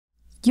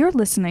You're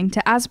listening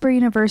to Asbury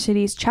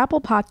University's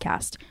Chapel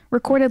Podcast,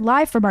 recorded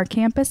live from our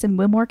campus in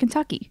Wilmore,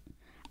 Kentucky.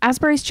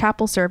 Asbury's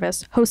Chapel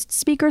service hosts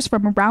speakers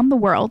from around the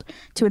world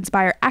to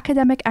inspire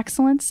academic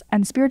excellence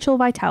and spiritual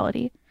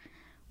vitality.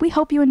 We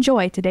hope you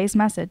enjoy today's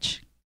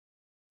message.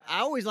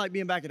 I always like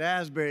being back at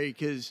Asbury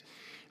because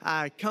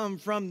I come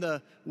from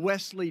the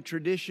Wesley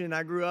tradition.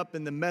 I grew up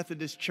in the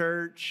Methodist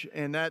Church,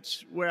 and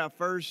that's where I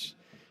first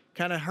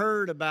kind of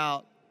heard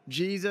about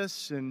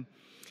Jesus and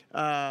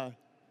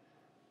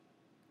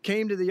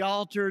came to the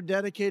altar,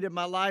 dedicated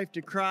my life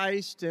to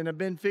Christ, and I've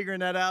been figuring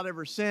that out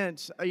ever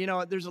since. You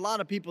know, there's a lot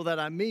of people that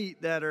I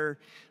meet that are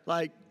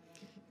like,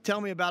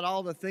 tell me about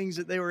all the things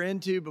that they were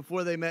into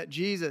before they met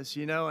Jesus,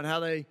 you know, and how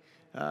they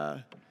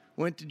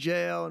went to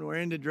jail and were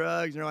into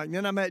drugs. And they're like,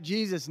 then I met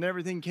Jesus and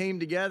everything came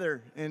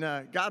together. And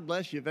God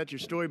bless you if that's your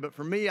story. But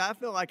for me, I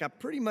feel like I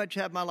pretty much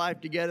have my life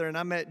together, and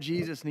I met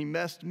Jesus and he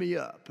messed me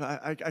up.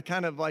 I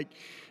kind of like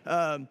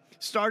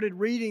started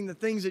reading the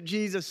things that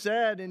Jesus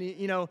said, and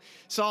he,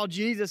 saw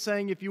Jesus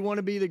saying, if you want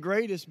to be the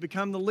greatest,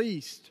 become the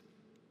least.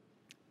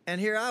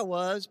 And here I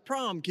was,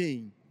 prom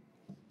king.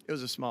 It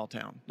was a small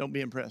town. Don't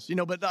be impressed.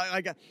 But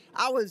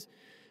I was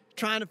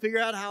trying to figure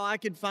out how I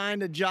could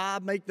find a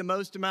job, make the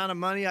most amount of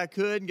money I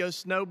could, and go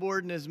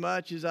snowboarding as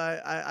much as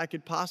I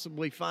could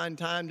possibly find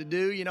time to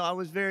do. I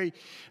was very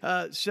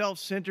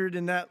self-centered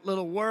in that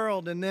little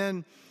world. And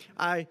then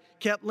I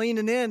kept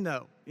leaning in,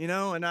 though,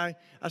 and I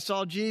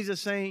saw Jesus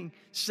saying,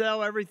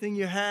 sell everything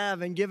you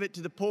have and give it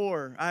to the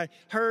poor. I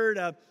heard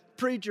a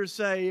preacher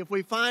say, if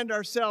we find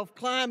ourselves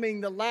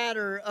climbing the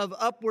ladder of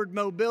upward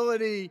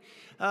mobility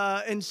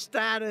and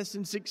status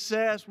and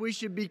success, we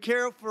should be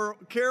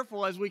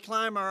careful as we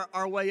climb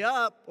our way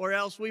up, or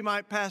else we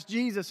might pass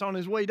Jesus on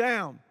his way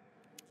down.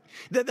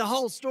 That the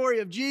whole story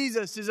of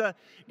Jesus is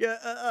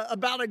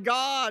about a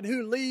God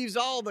who leaves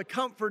all the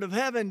comfort of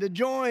heaven to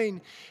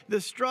join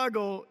the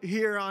struggle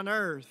here on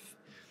earth.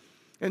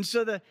 And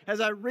so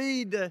as I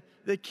read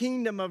the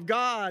kingdom of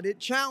God, it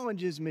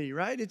challenges me,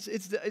 right?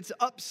 It's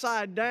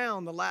upside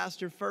down, the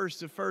last or first,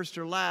 the first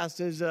or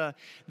last. As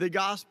the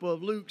Gospel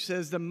of Luke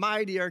says, the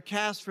mighty are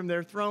cast from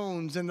their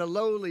thrones and the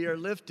lowly are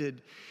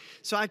lifted.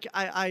 So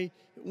I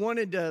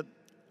wanted to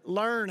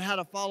learn how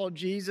to follow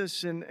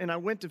Jesus, and I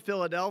went to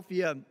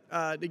Philadelphia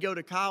to go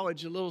to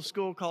college, a little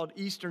school called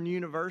Eastern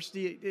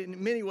University.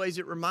 In many ways,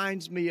 it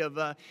reminds me of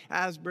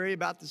Asbury,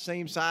 about the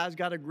same size,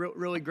 got a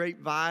really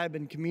great vibe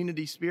and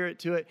community spirit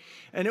to it.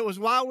 And it was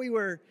while we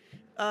were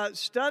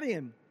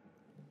studying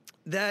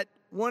that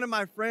one of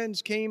my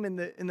friends came in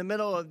the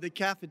middle of the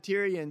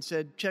cafeteria and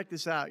said, check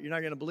this out, you're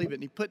not going to believe it.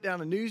 And he put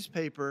down a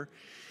newspaper,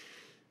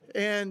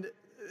 and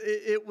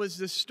it was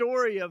the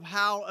story of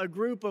how a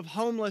group of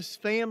homeless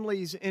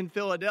families in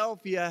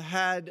Philadelphia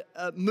had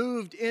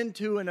moved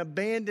into an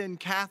abandoned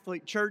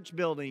Catholic church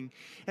building.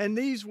 And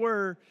these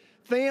were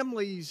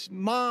families,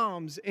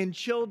 moms and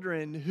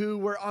children who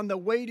were on the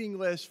waiting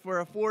list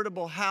for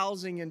affordable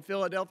housing in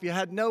Philadelphia,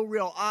 had no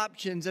real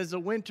options as the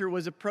winter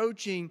was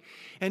approaching.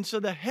 And so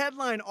the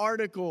headline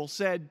article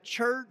said,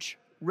 Church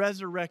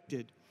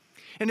Resurrected.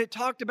 And it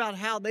talked about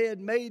how they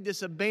had made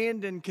this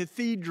abandoned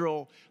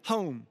cathedral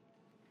home.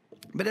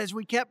 But as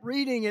we kept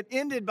reading, it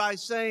ended by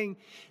saying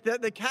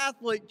that the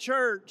Catholic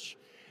Church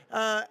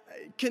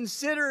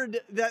considered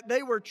that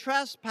they were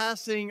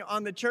trespassing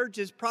on the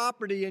church's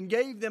property and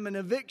gave them an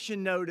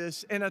eviction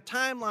notice and a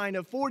timeline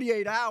of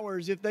 48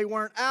 hours. If they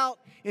weren't out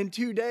in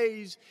 2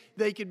 days,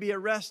 they could be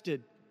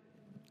arrested.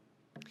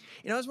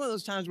 It's one of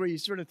those times where you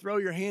sort of throw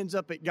your hands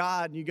up at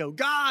God and you go,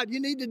 God,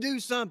 you need to do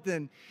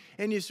something.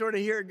 And you sort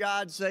of hear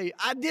God say,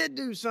 I did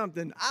do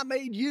something. I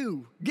made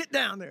you. Get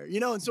down there.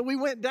 And so we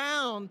went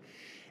down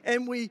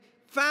and we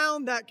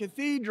found that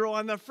cathedral.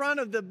 On the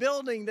front of the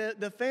building,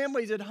 the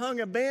families had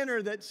hung a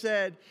banner that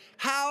said,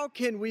 how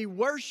can we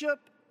worship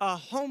a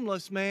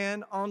homeless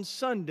man on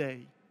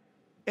Sunday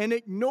and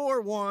ignore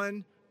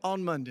one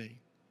on Monday?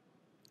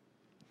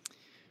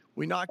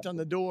 We knocked on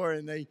the door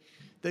and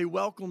they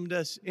welcomed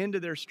us into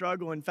their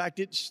struggle. In fact,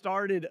 it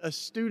started a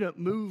student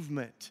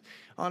movement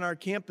on our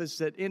campus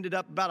that ended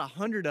up about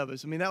 100 of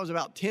us. I mean, that was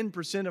about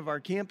 10% of our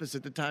campus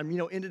at the time,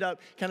 ended up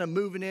kind of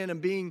moving in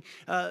and being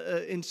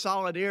in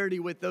solidarity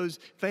with those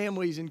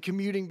families and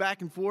commuting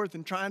back and forth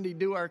and trying to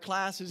do our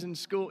classes in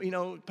school,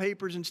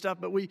 papers and stuff.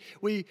 But we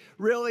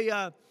really,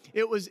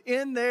 it was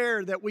in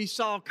there that we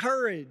saw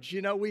courage.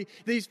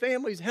 These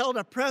families held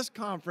a press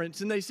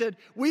conference and they said,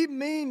 we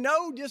mean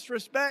no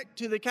disrespect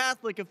to the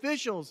Catholic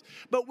officials,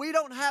 but we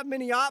don't have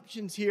many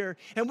options here.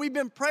 And we've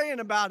been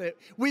praying about it.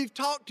 We've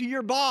talked to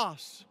your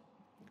boss,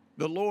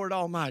 the Lord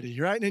Almighty,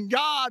 right? And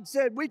God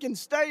said we can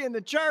stay in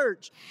the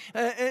church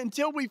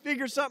until we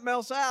figure something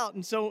else out.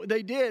 And so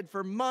they did.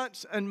 For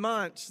months and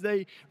months,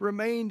 they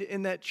remained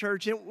in that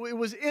church. And it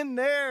was in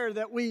there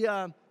that we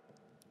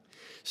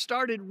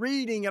started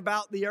reading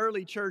about the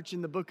early church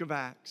in the book of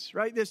Acts,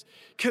 right? This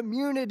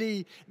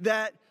community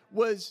that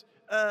was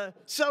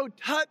so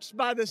touched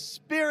by the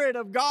Spirit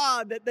of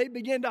God that they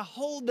begin to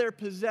hold their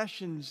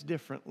possessions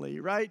differently,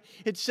 right?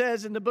 It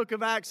says in the book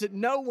of Acts that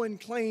no one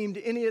claimed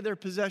any of their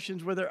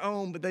possessions were their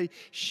own, but they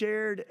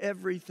shared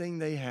everything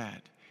they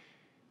had.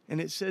 And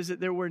it says that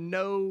there were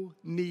no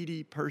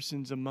needy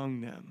persons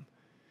among them.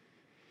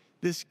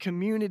 This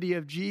community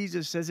of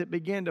Jesus, as it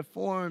began to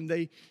form,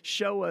 they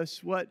show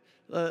us what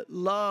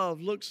love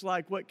looks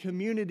like, what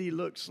community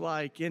looks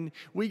like. And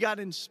we got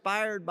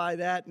inspired by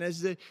that. And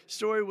as the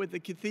story with the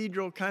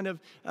cathedral kind of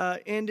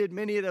ended,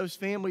 many of those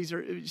families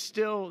are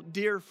still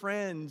dear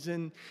friends.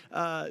 And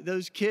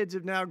those kids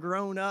have now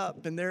grown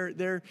up, and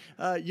they're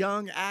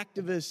young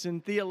activists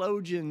and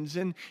theologians.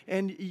 And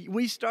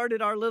we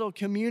started our little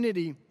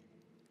community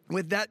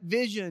with that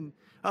vision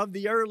of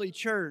the early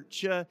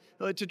church,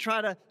 to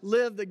try to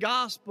live the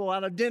gospel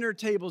out of dinner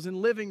tables and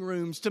living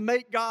rooms, to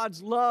make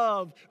God's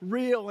love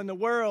real in the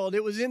world.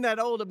 It was in that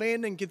old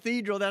abandoned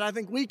cathedral that I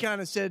think we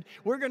kind of said,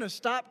 we're going to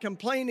stop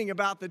complaining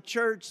about the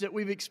church that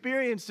we've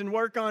experienced and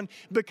work on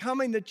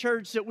becoming the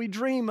church that we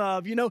dream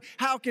of. You know,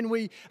 how can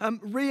we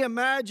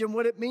reimagine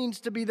what it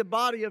means to be the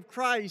body of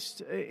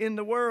Christ in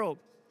the world?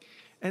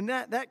 And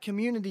that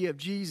community of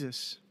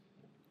Jesus,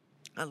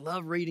 I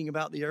love reading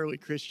about the early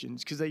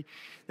Christians because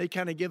they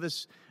kind of give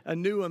us a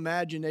new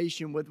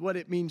imagination with what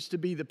it means to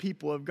be the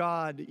people of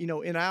God, you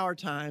know, in our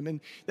time.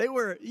 And they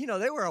were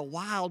a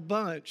wild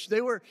bunch. They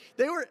were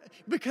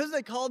because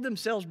they called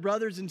themselves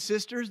brothers and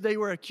sisters, they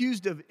were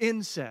accused of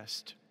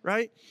incest,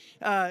 right?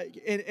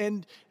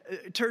 And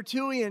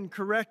Tertullian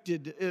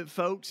corrected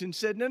folks and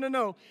said,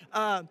 no.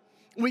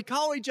 We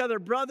call each other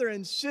brother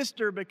and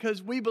sister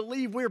because we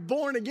believe we're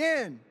born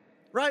again.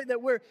 Right?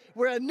 That we're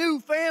a new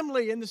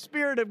family in the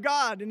Spirit of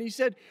God. And he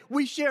said,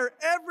 we share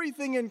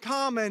everything in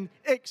common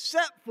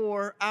except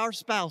for our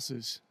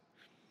spouses.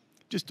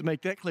 Just to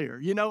make that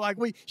clear. You know, like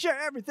we share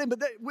everything,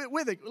 but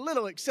with a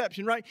little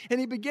exception, right? And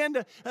he began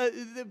to,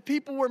 the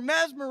people were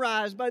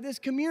mesmerized by this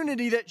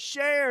community that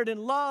shared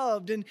and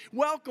loved and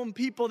welcomed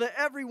people that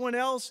everyone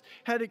else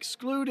had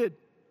excluded.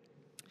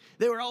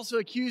 They were also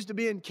accused of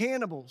being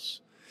cannibals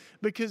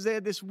because they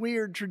had this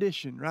weird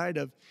tradition, right,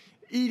 of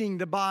eating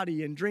the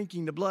body and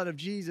drinking the blood of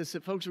Jesus,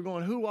 that folks were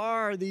going, who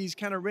are these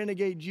kind of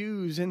renegade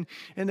Jews? And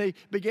they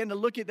began to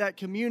look at that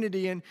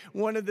community. And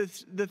one of the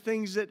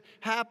things that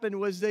happened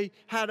was they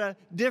had a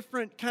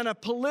different kind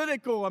of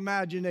political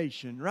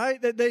imagination,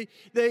 right? That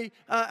they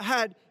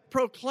had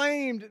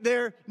proclaimed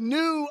their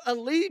new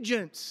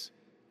allegiance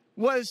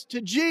was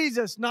to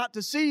Jesus, not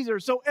to Caesar.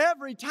 So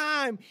every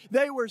time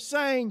they were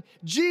saying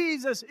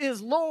Jesus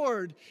is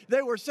Lord,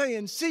 they were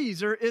saying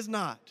Caesar is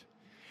not.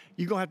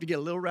 You're going to have to get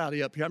a little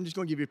rowdy up here. I'm just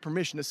going to give you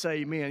permission to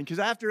say amen. Because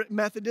after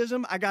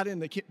Methodism, I got in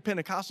the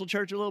Pentecostal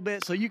church a little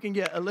bit, so you can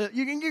get a little,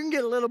 you can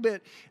get a little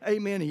bit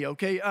amen-y,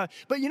 okay?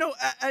 But you know,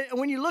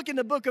 when you look in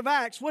the book of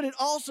Acts, what it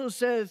also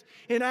says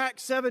in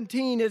Acts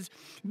 17 is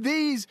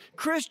these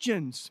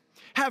Christians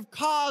have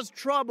caused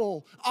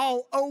trouble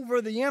all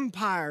over the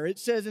empire. It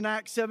says in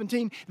Acts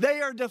 17,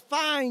 they are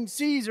defying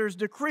Caesar's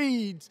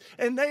decrees,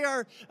 and they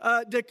are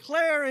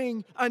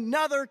declaring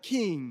another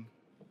king,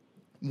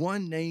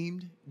 one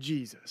named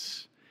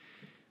Jesus.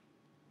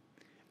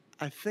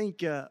 I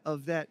think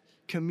of that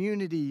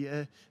community.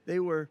 They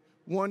were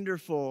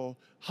wonderful,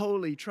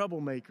 holy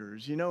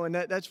troublemakers, you know, and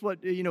that's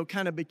what, you know,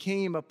 kind of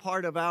became a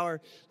part of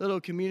our little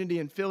community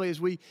in Philly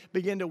as we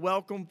began to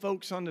welcome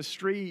folks on the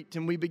street,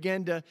 and we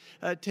began to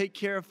take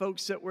care of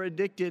folks that were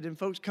addicted and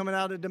folks coming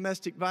out of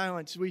domestic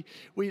violence.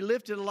 We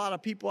lifted a lot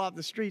of people off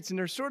the streets, and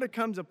there sort of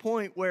comes a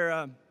point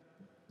where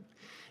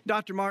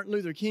Dr. Martin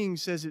Luther King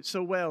says it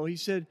so well. He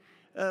said,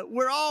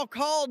 we're all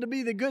called to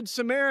be the good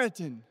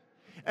Samaritan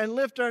and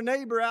lift our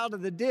neighbor out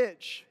of the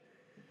ditch.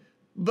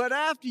 But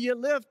after you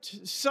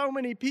lift so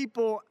many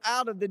people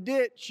out of the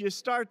ditch, you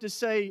start to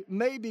say,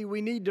 maybe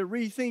we need to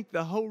rethink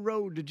the whole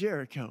road to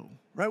Jericho,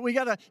 right? We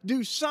got to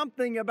do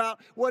something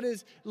about what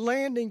is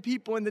landing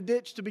people in the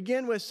ditch to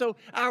begin with. So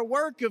our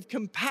work of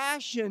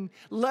compassion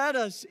led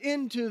us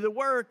into the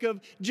work of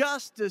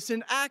justice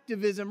and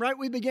activism, right?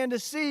 We began to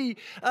see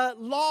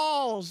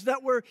laws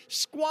that were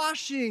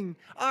squashing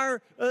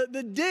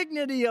the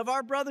dignity of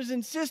our brothers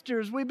and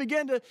sisters. We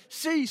began to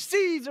see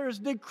Caesar's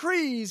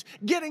decrees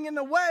getting in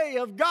the way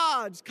of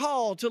God's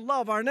call to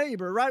love our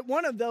neighbor, right?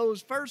 One of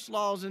those first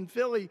laws in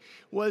Philly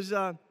was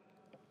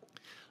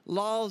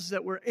laws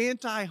that were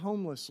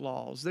anti-homeless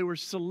laws. They were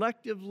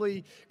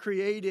selectively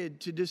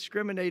created to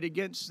discriminate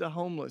against the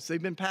homeless.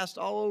 They've been passed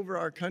all over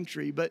our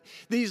country, but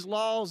these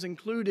laws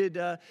included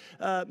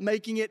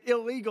making it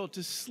illegal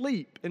to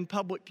sleep in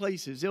public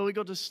places,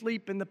 illegal to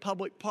sleep in the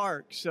public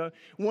parks.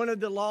 One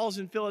of the laws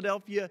in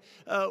Philadelphia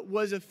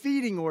was a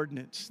feeding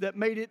ordinance that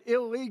made it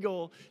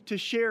illegal to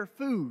share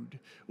food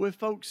with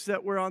folks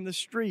that were on the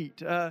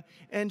street.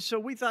 And so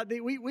we thought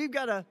that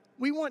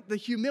we want the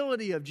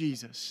humility of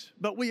Jesus,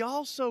 but we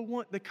also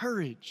want the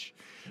courage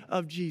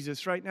of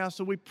Jesus right now.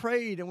 So we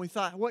prayed and we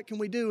thought, what can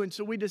we do? And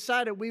so we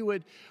decided we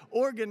would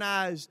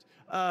organize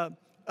a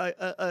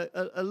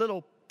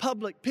little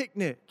public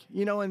picnic,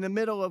 in the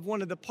middle of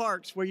one of the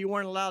parks where you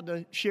weren't allowed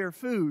to share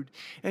food.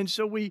 And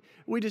so we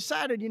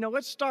decided,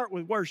 let's start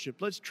with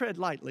worship. Let's tread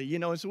lightly,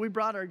 and so we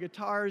brought our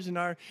guitars and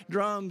our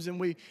drums and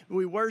we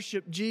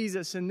worshiped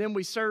Jesus, and then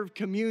we served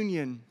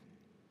communion,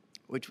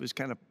 which was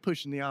kind of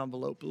pushing the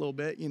envelope a little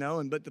bit,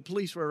 but the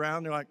police were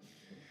around. They're like,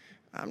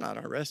 I'm not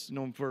arresting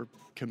them for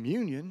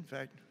communion. In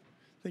fact,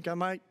 I think I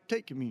might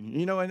take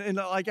communion, and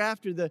like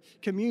after the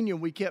communion,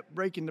 we kept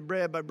breaking the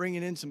bread by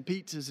bringing in some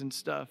pizzas and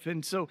stuff.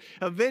 And so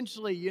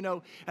eventually,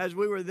 as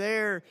we were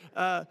there,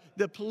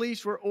 the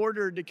police were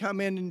ordered to come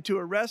in and to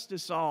arrest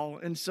us all.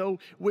 And so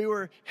we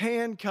were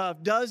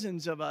handcuffed,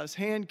 dozens of us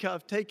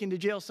handcuffed, taken to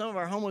jail. Some of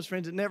our homeless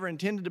friends that never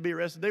intended to be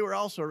arrested, they were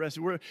also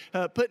arrested. We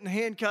were put in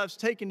handcuffs,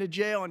 taken to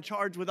jail, and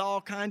charged with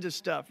all kinds of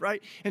stuff,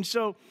 right? And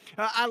so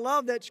I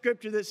love that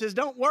scripture that says,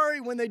 don't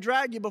worry when they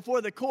drag you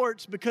before the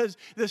courts, because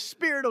the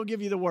Spirit will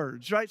give you the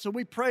words, right? So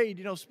we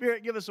prayed,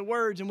 Spirit, give us the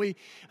words, and we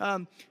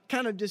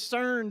kind of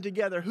discerned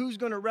together who's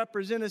going to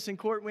represent us in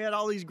court. We had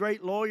all these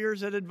great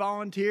lawyers that had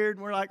volunteered,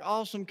 and we're like,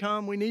 awesome,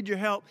 come, we need your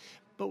help.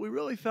 But we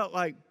really felt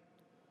like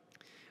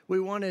we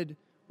wanted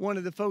one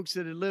of the folks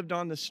that had lived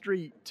on the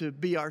street to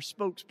be our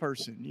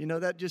spokesperson.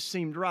 That just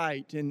seemed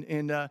right.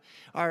 And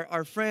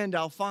our friend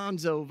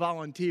Alfonso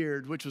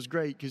volunteered, which was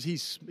great because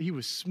he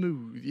was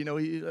smooth.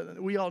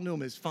 We all knew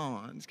him as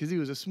Fonz because he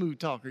was a smooth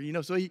talker.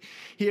 So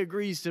he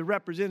agrees to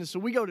represent us. So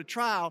we go to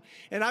trial,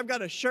 and I've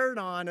got a shirt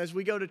on as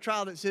we go to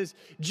trial that says,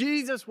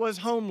 Jesus was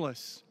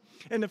homeless.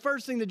 And the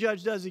first thing the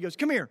judge does, he goes,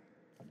 come here.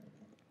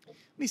 Let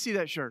me see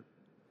that shirt.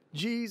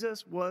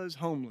 Jesus was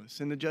homeless.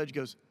 And the judge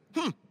goes,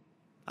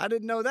 I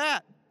didn't know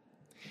that.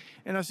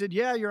 And I said,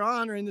 yeah, Your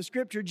Honor, in the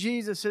scripture,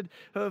 Jesus said,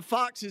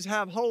 foxes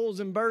have holes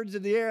and birds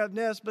of the air have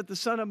nests, but the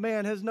Son of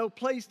Man has no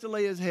place to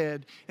lay his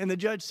head. And the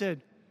judge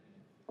said,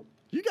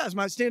 you guys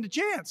might stand a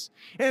chance.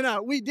 And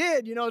we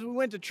did, as we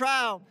went to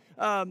trial,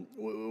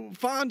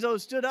 Fonzo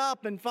stood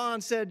up and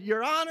Fonz said,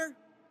 Your Honor,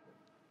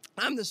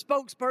 I'm the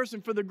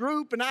spokesperson for the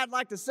group, and I'd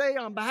like to say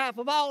on behalf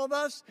of all of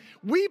us,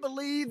 we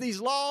believe these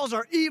laws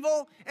are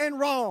evil and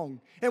wrong.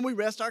 And we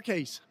rest our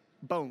case.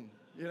 Boom,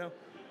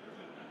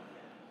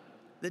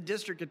 The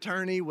district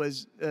attorney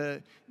was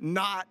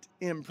not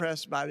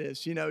impressed by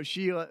this. She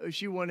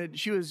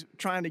was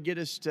trying to get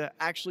us to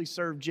actually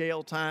serve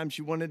jail time.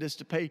 She wanted us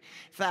to pay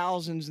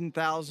thousands and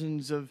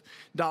thousands of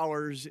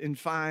dollars in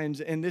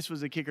fines. And this was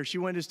the kicker. She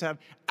wanted us to have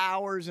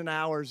hours and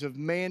hours of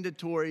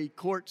mandatory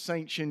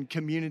court-sanctioned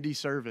community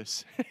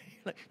service.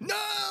 Like, no,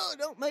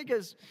 don't make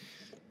us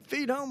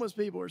feed homeless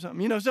people or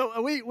something.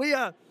 So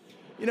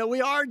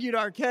we argued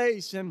our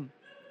case, and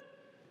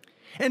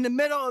in the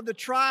middle of the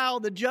trial,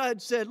 the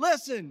judge said,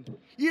 listen,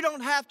 you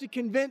don't have to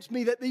convince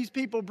me that these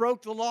people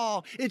broke the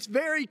law. It's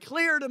very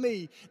clear to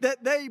me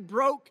that they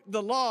broke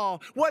the law.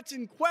 What's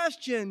in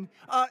question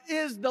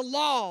is the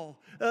law,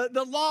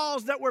 the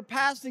laws that we're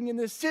passing in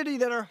this city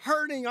that are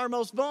hurting our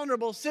most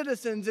vulnerable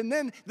citizens. And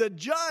then the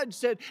judge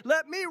said,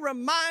 let me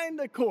remind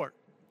the court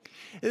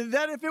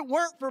that if it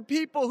weren't for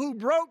people who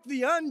broke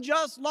the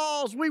unjust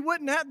laws, we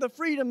wouldn't have the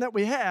freedom that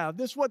we have.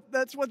 That's what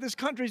this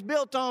country's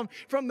built on,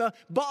 from the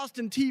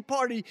Boston Tea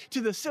Party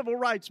to the Civil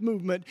Rights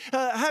Movement.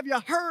 Have you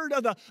heard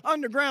of the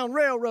Underground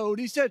Railroad?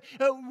 He said,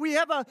 we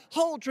have a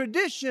whole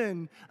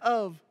tradition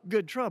of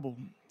good trouble.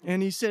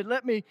 And he said,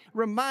 let me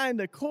remind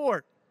the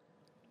court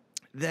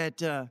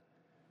that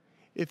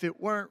if it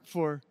weren't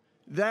for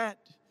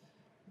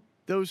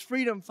those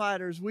freedom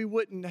fighters, we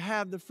wouldn't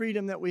have the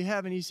freedom that we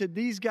have. And he said,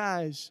 these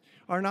guys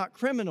are not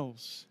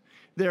criminals.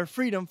 They're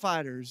freedom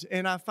fighters.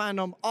 And I find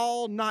them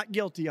all not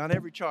guilty on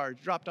every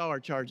charge. Dropped all our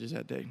charges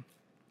that day.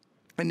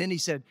 And then he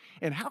said,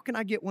 and how can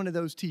I get one of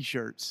those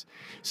T-shirts?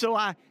 So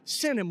I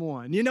sent him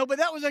one, but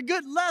that was a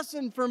good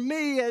lesson for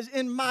me as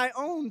in my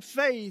own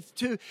faith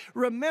to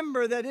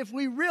remember that if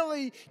we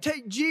really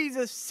take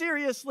Jesus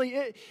seriously,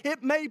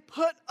 it may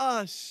put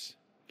us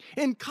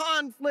in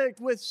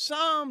conflict with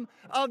some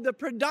of the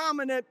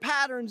predominant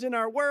patterns in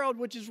our world,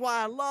 which is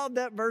why I love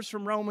that verse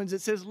from Romans.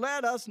 It says,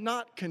 let us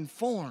not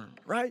conform,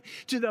 right,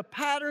 to the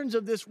patterns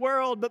of this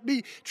world, but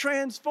be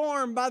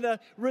transformed by the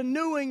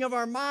renewing of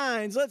our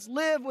minds. Let's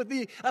live with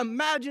the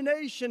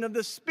imagination of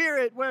the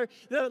Spirit, where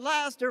the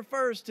last are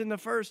first and the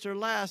first are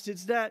last.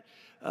 It's that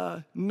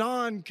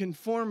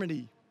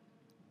non-conformity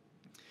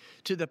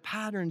to the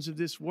patterns of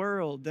this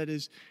world that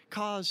has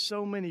caused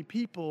so many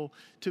people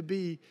to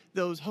be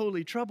those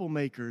holy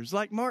troublemakers.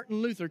 Like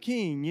Martin Luther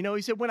King,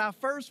 he said, when I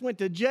first went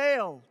to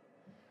jail,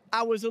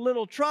 I was a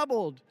little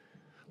troubled.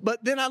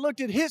 But then I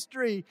looked at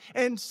history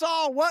and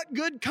saw what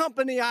good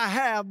company I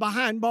have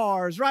behind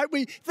bars, right?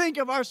 We think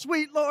of our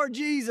sweet Lord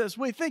Jesus.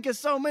 We think of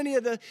so many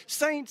of the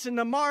saints and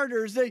the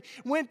martyrs. They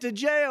went to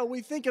jail.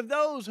 We think of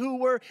those who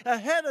were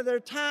ahead of their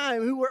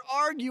time, who were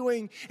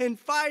arguing and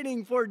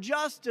fighting for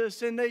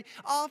justice, and they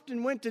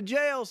often went to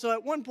jail. So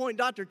at one point,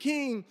 Dr.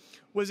 King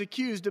was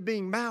accused of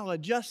being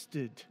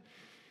maladjusted,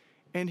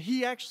 and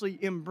he actually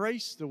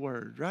embraced the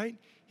word, right?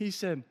 He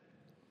said,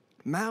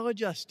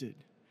 maladjusted.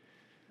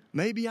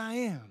 Maybe I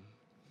am.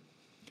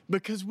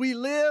 Because we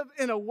live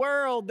in a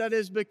world that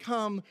has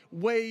become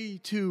way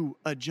too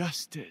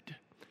adjusted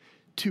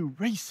to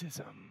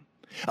racism.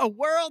 A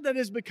world that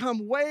has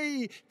become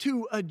way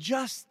too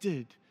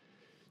adjusted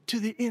to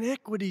the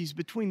inequities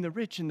between the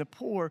rich and the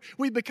poor.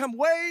 We've become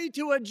way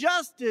too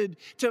adjusted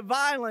to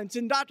violence.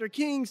 And Dr.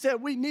 King said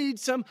we need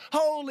some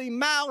holy,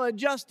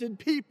 maladjusted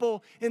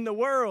people in the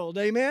world.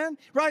 Amen?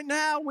 Right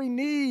now we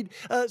need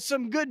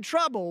some good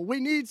trouble. We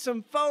need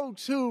some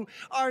folks who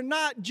are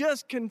not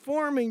just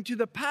conforming to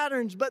the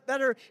patterns, but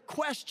that are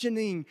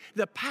questioning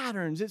the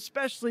patterns,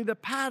 especially the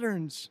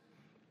patterns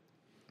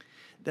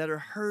that are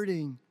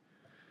hurting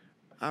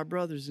our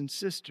brothers and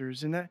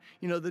sisters. And that,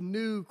 the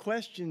new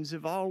questions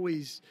have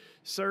always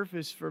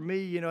surfaced for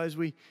me, as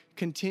we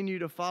continue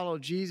to follow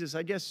Jesus.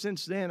 I guess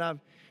since then I've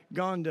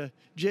gone to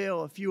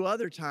jail a few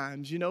other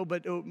times,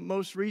 but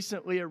most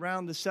recently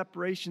around the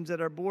separations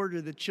at our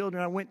border, the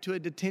children, I went to a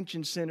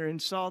detention center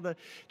and saw the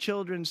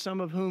children,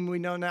 some of whom we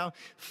know now,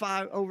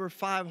 over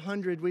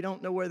 500. We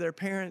don't know where their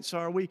parents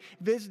are. We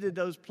visited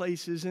those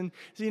places. And,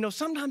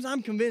 sometimes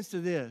I'm convinced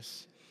of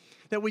this,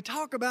 that we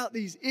talk about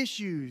these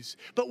issues,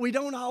 but we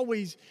don't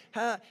always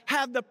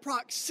have the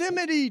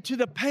proximity to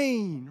the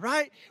pain,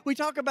 right? We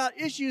talk about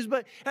issues,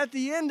 but at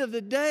the end of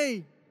the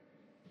day,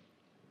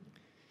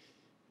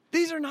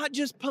 these are not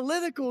just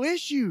political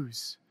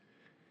issues.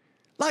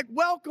 Like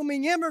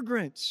welcoming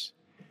immigrants.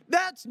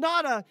 That's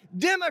not a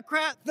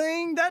Democrat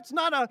thing. That's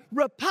not a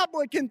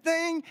Republican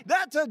thing.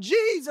 That's a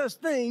Jesus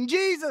thing.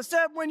 Jesus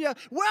said, when you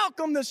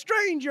welcome the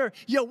stranger,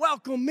 you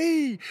welcome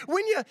me.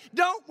 When you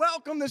don't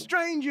welcome the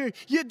stranger,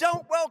 you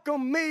don't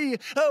welcome me.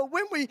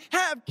 When we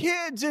have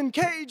kids in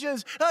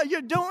cages,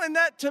 you're doing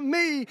that to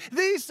me.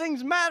 These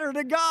things matter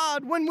to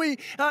God. When we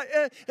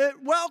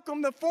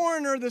welcome the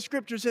foreigner, the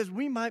scripture says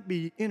we might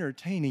be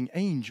entertaining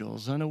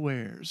angels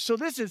unawares. So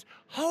this is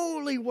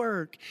holy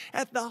work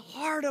at the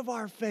heart of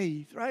our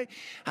faith, right?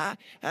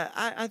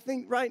 I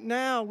think right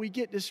now we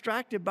get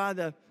distracted by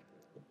the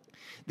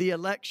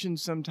election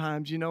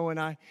sometimes, and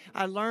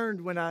I learned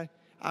when I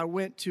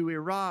went to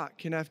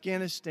Iraq and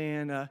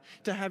Afghanistan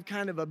to have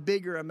kind of a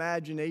bigger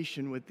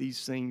imagination with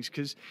these things,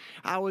 because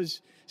I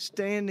was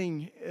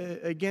standing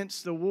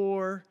against the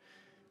war.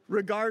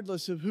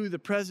 Regardless of who the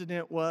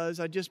president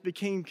was, I just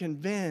became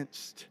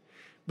convinced,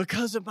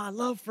 because of my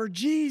love for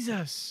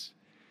Jesus,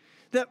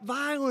 that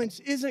violence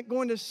isn't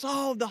going to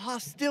solve the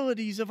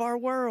hostilities of our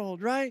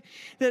world, right?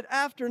 That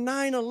after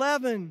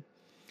 9/11,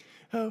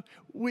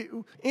 we,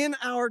 in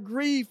our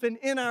grief and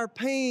in our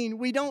pain,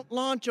 we don't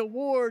launch a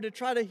war to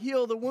try to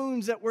heal the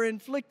wounds that were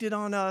inflicted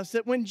on us.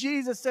 That when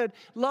Jesus said,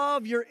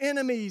 love your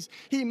enemies,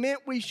 he meant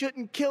we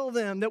shouldn't kill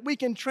them, that we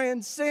can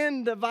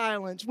transcend the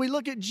violence. We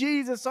look at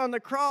Jesus on the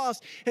cross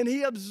and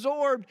he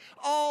absorbed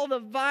all the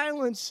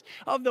violence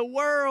of the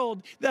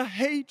world, the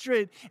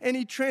hatred, and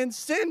he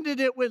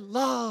transcended it with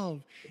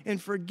love and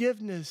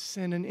forgiveness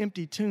and an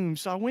empty tomb.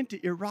 So I went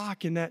to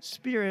Iraq in that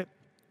spirit,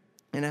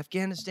 in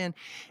Afghanistan,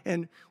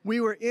 and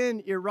we were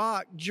in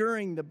Iraq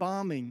during the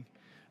bombing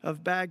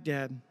of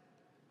Baghdad.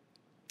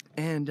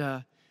 And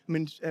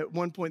at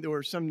one point there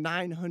were some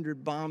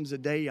 900 bombs a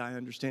day, I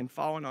understand,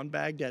 falling on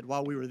Baghdad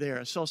while we were there.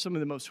 I saw some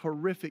of the most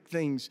horrific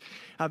things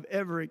I've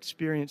ever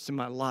experienced in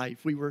my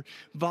life. We were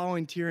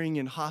volunteering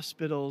in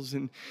hospitals,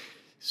 and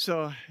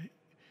so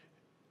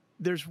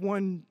there's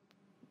one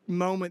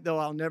moment, though,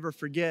 I'll never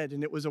forget,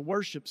 and it was a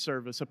worship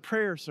service, a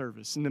prayer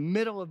service in the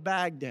middle of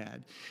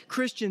Baghdad.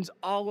 Christians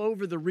all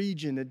over the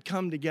region had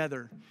come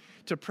together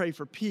to pray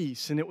for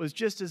peace, and it was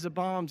just as the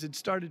bombs had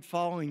started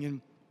falling. And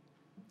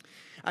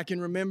I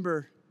can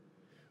remember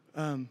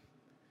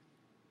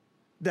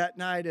that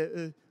night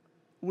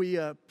we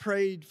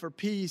prayed for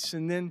peace,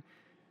 and then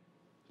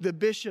the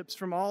bishops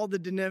from all the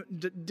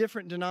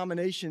different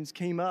denominations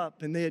came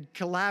up, and they had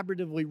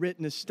collaboratively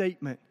written a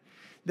statement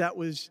that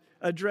was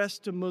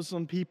addressed to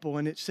Muslim people,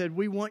 and it said,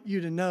 we want you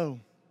to know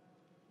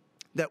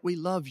that we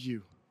love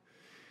you.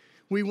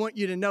 We want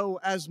you to know,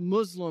 as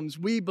Muslims,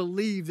 we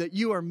believe that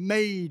you are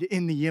made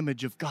in the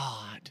image of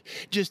God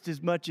just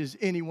as much as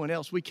anyone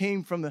else. We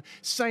came from the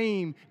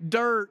same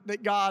dirt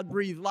that God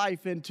breathed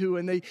life into,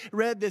 and they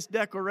read this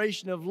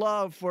declaration of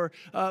love for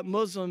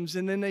Muslims,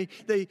 and then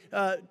they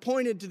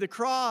pointed to the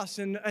cross,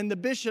 and the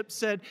bishop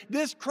said,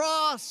 this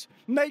cross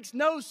makes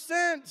no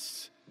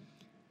sense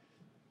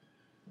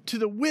to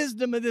the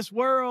wisdom of this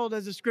world,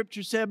 as the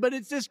scripture said, but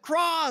it's this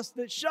cross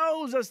that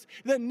shows us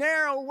the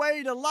narrow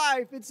way to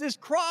life. It's this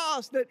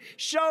cross that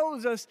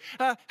shows us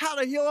how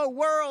to heal a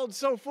world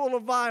so full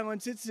of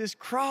violence. It's this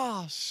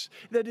cross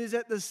that is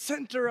at the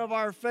center of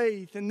our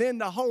faith. And then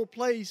the whole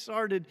place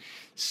started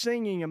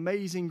singing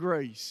Amazing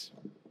Grace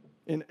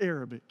in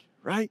Arabic,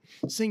 right?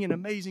 Singing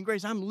Amazing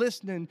Grace. I'm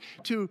listening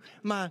to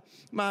my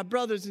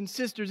brothers and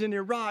sisters in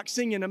Iraq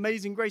singing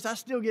Amazing Grace. I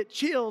still get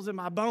chills in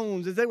my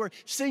bones as they were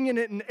singing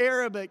it in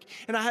Arabic,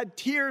 and I had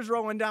tears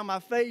rolling down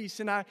my face,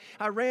 and I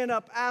ran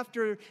up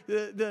after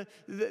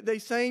they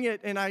sang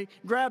it, and I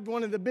grabbed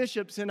one of the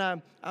bishops, and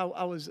I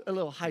was a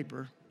little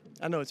hyper.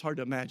 I know it's hard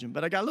to imagine,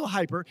 but I got a little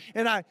hyper,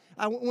 and I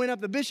went up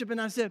to the bishop, and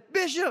I said,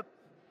 Bishop,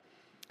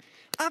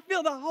 I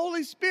feel the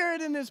Holy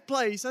Spirit in this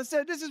place. I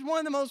said, this is one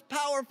of the most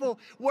powerful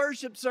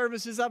worship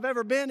services I've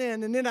ever been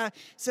in. And then I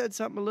said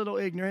something a little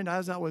ignorant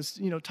as I was,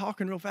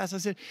 talking real fast. I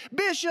said,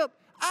 Bishop,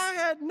 I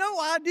had no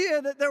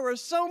idea that there were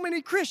so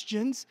many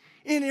Christians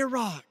in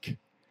Iraq.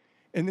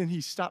 And then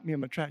he stopped me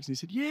in my tracks and he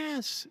said,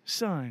 yes,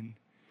 son,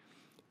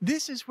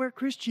 this is where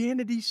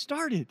Christianity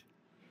started.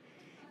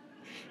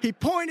 He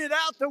pointed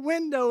out the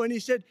window and he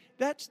said,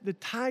 that's the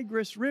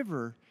Tigris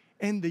River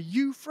and the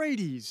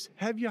Euphrates.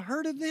 Have you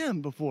heard of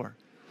them before?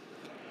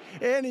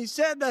 And he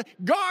said the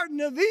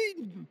Garden of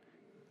Eden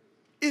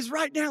is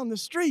right down the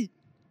street.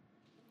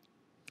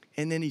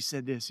 And then he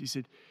said this. He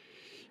said,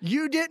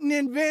 you didn't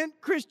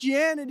invent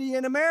Christianity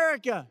in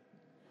America.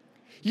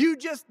 You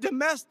just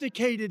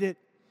domesticated it.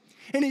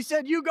 And he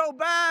said, you go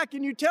back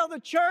and you tell the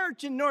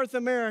church in North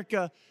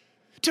America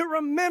to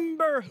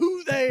remember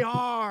who they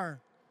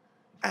are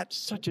at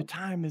such a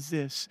time as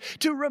this,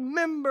 to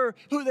remember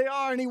who they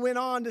are. And he went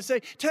on to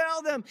say,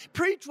 tell them,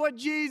 preach what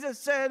Jesus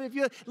said. If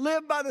you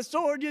live by the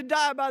sword, you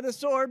die by the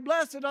sword.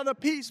 Blessed are the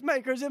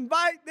peacemakers.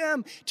 Invite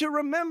them to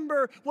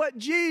remember what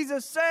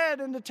Jesus said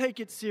and to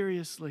take it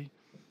seriously.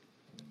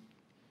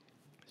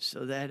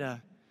 So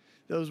that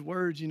those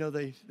words,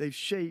 they've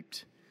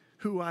shaped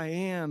who I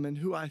am and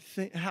who I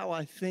think, how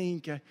I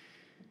think. I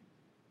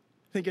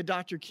think of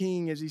Dr.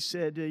 King, as he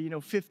said,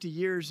 50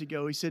 years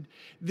ago, he said,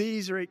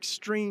 these are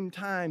extreme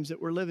times that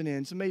we're living in.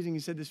 It's amazing he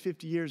said this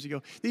 50 years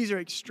ago. These are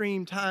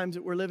extreme times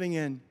that we're living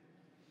in.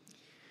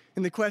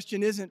 And the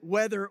question isn't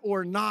whether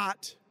or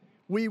not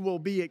we will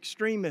be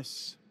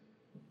extremists.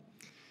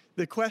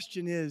 The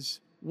question is,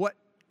 what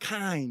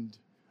kind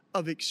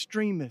of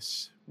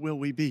extremists will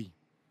we be?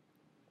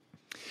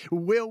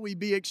 Will we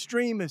be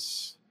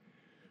extremists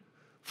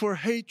for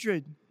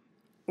hatred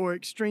or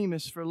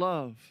extremists for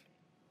love?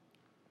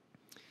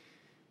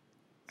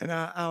 And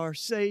our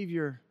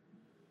Savior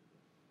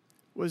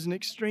was an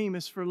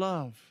extremist for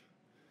love.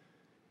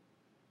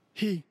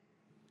 He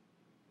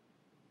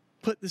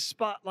put the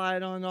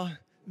spotlight on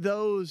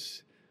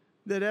those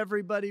that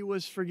everybody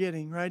was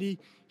forgetting, right?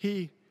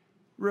 He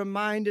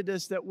reminded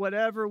us that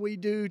whatever we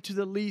do to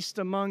the least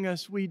among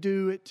us, we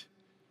do it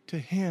to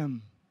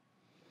Him.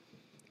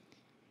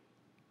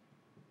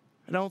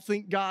 I don't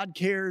think God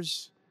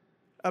cares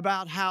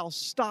about how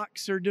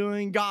stocks are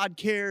doing. God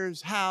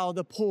cares how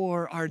the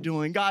poor are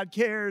doing. God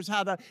cares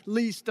how the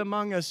least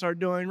among us are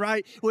doing,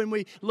 right? When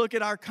we look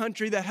at our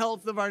country, the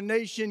health of our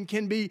nation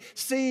can be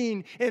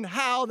seen in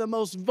how the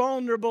most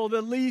vulnerable,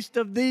 the least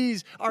of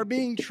these, are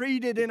being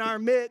treated in our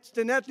midst.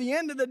 And at the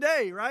end of the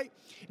day, right,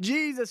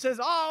 Jesus says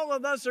all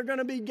of us are going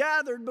to be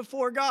gathered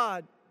before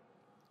God.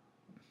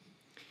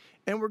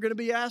 And we're going to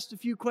be asked a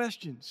few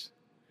questions.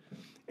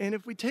 And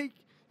if we take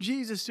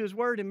Jesus to His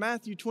word in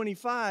Matthew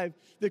 25,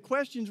 the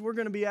questions we're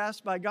going to be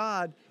asked by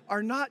God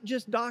are not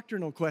just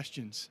doctrinal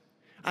questions.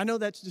 I know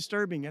that's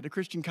disturbing at a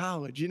Christian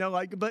college,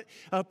 but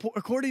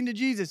according to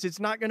Jesus, it's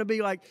not going to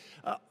be like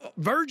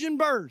virgin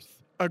birth,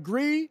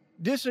 agree,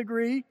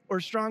 disagree, or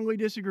strongly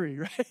disagree,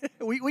 right?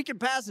 We can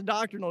pass a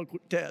doctrinal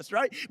test,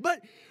 right? But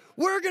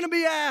we're going to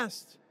be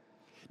asked,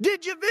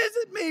 did you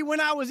visit me when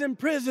I was in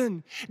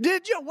prison?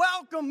 Did you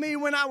welcome me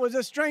when I was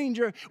a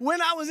stranger?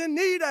 When I was in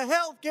need of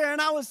health care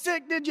and I was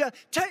sick, did you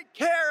take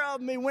care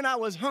of me? When I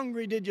was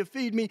hungry, did you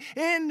feed me?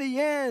 In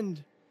the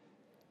end,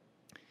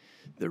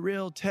 the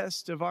real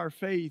test of our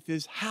faith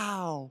is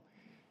how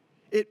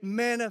it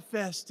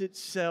manifests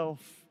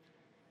itself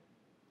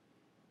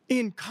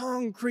in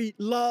concrete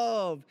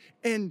love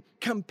and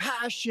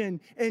compassion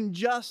and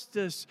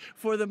justice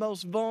for the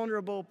most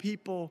vulnerable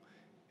people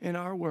in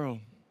our world.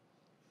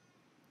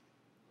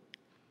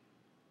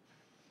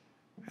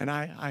 And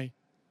I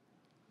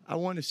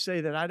want to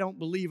say that I don't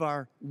believe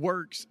our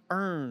works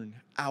earn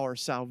our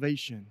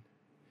salvation.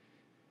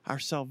 Our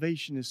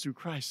salvation is through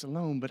Christ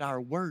alone, but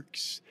our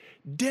works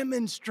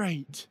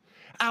demonstrate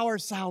our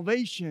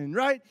salvation,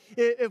 right?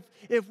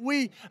 If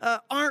we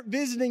aren't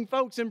visiting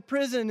folks in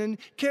prison and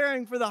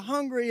caring for the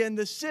hungry and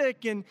the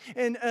sick and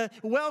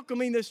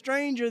welcoming the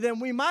stranger, then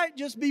we might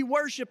just be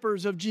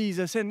worshipers of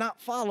Jesus and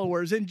not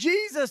followers. And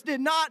Jesus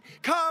did not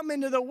come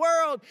into the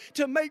world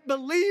to make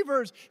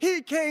believers.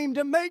 He came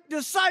to make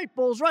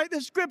disciples, right?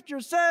 The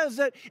scripture says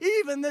that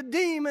even the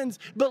demons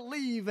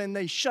believe and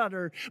they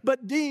shudder,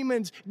 but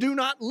demons do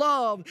not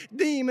love.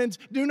 Demons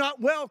do not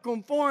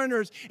welcome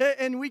foreigners.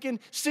 And we can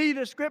see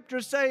the scripture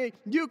say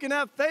you can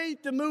have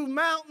faith to move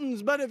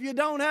mountains, but if you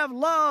don't have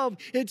love,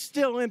 it's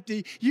still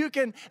empty. You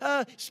can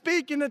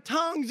speak in the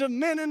tongues of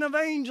men and of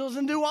angels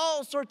and do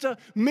all sorts of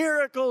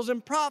miracles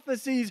and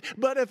prophecies,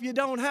 but if you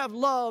don't have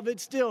love,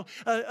 it's still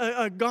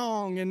a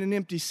gong and an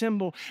empty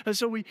cymbal.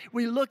 So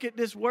we look at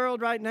this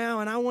world right now,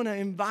 and I want to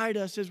invite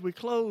us as we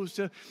close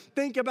to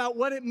think about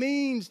what it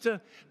means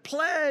to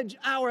pledge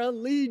our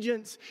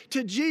allegiance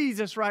to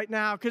Jesus right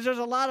now, because there's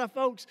a lot of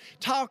folks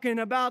talking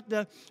about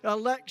the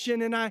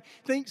election, and I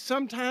think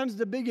sometimes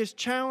the biggest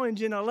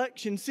challenge in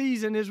election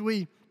season is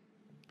we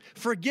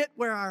forget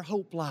where our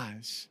hope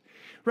lies,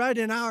 right?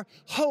 And our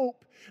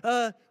hope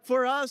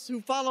for us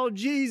who follow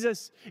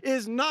Jesus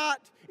is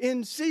not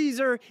in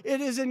Caesar,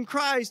 it is in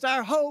Christ.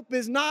 Our hope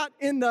is not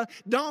in the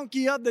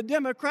donkey of the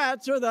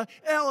Democrats or the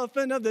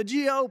elephant of the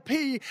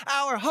GOP.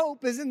 Our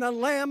hope is in the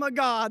Lamb of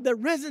God, the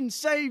risen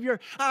Savior.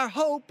 Our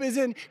hope is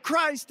in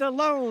Christ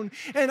alone.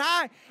 And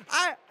I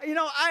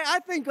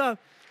think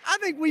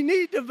we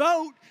need to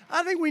vote.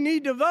 I think we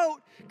need to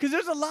vote because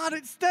there's a lot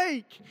at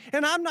stake.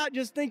 And I'm not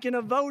just thinking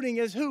of voting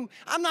as who.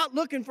 I'm not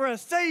looking for a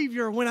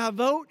savior when I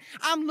vote.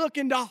 I'm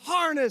looking to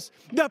harness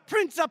the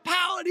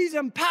principalities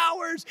and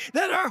powers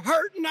that are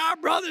hurting our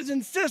brothers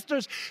and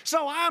sisters.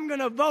 So I'm going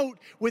to vote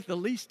with the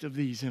least of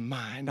these in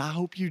mind. I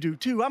hope you do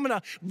too. I'm going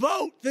to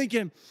vote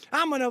thinking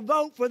I'm going to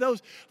vote for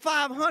those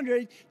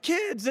 500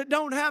 kids that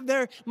don't have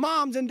their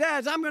moms and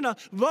dads. I'm going to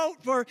vote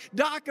for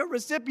DACA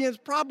recipients,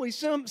 probably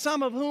some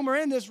of whom are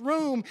in this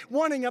room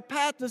wanting a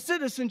path to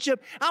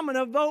citizenship. I'm going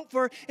to vote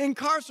for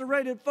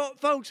incarcerated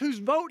folks whose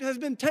vote has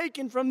been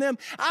taken from them.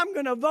 I'm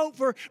going to vote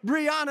for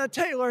Breonna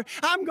Taylor.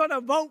 I'm going to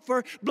vote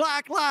for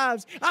Black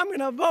Lives. I'm going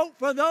to vote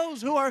for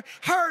those who are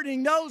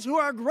hurting, those who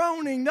are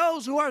groaning,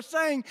 those who are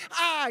saying,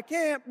 I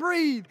can't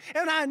breathe.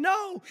 And I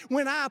know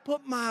when I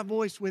put my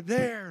voice with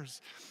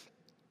theirs,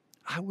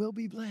 I will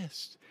be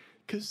blessed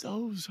because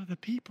those are the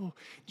people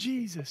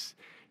Jesus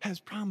has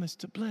promised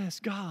to bless.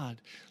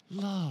 God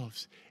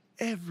loves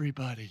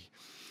everybody.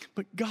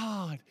 But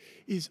God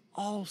is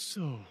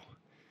also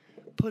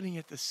putting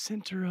at the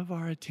center of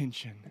our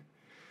attention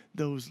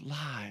those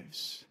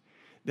lives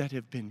that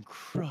have been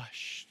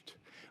crushed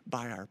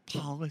by our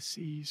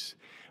policies,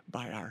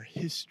 by our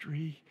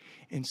history.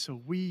 And so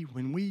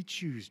when we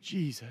choose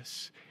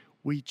Jesus,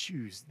 we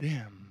choose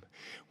them.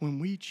 When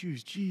we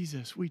choose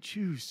Jesus, we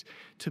choose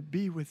to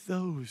be with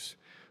those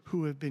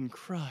who have been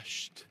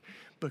crushed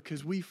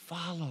because we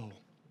follow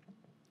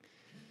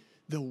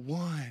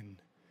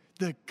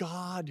the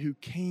God who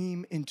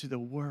came into the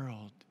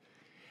world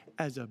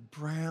as a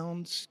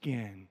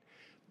brown-skinned,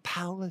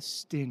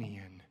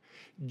 Palestinian,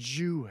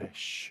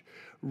 Jewish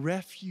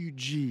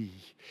refugee.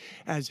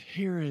 As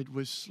Herod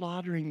was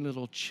slaughtering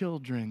little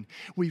children,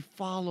 we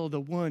follow the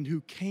one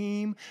who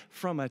came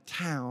from a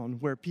town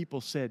where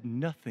people said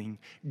nothing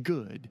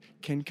good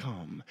can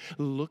come.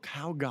 Look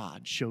how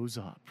God shows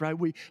up, right?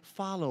 We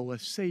follow a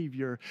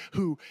Savior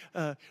who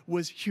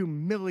was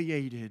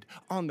humiliated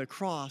on the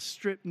cross,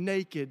 stripped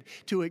naked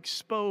to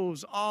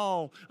expose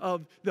all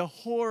of the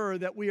horror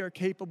that we are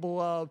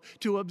capable of,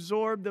 to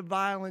absorb the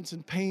violence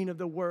and pain of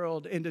the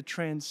world and to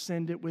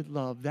transcend it with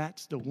love.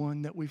 That's the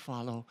one that we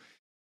follow.